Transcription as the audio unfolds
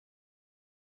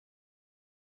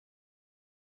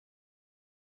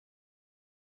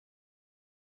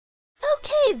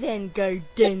then,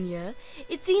 Gardenia.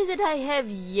 It seems that I have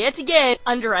yet again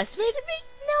underestimated me?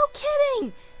 No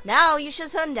kidding! Now you shall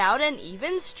send out an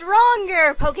even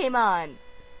stronger Pokemon.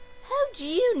 How do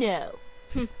you know?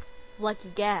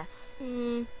 Lucky guess.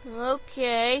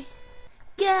 Okay.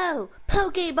 Go!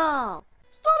 Pokeball!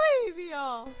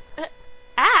 Staravia!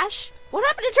 Ash? What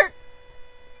happened to Turn...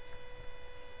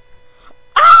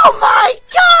 Oh my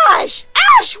gosh!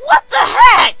 Ash, what the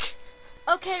heck?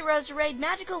 Okay, Roserade,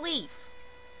 Magical Leaf.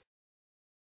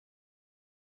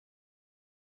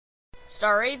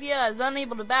 Staravia is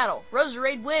unable to battle.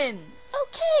 Roserade wins.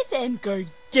 Okay then,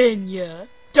 Gardenia.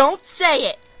 Don't say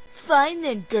it. Fine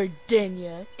then,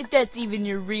 Gardenia, if that's even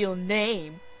your real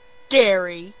name.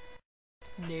 Gary.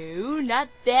 No, not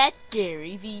that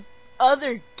Gary, the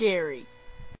other Gary.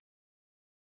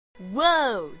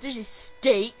 Whoa, there's a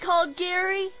state called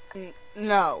Gary?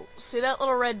 No. See that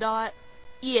little red dot?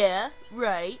 Yeah,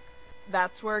 right.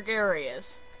 That's where Gary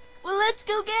is. Well, let's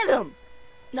go get him.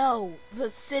 No, the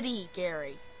city,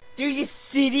 Gary. There's a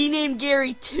city named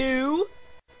Gary too?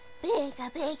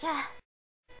 Pika pika.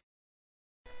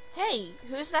 Hey,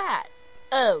 who's that?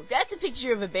 Oh, that's a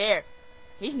picture of a bear.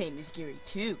 His name is Gary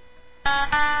too.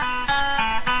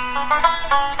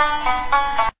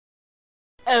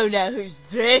 Oh, now who's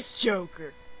this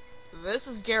joker? This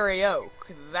is Gary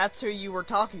Oak. That's who you were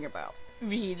talking about.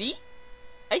 Really?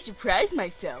 I surprised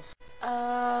myself.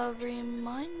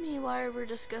 Remind me why we're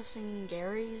discussing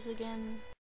Garys again?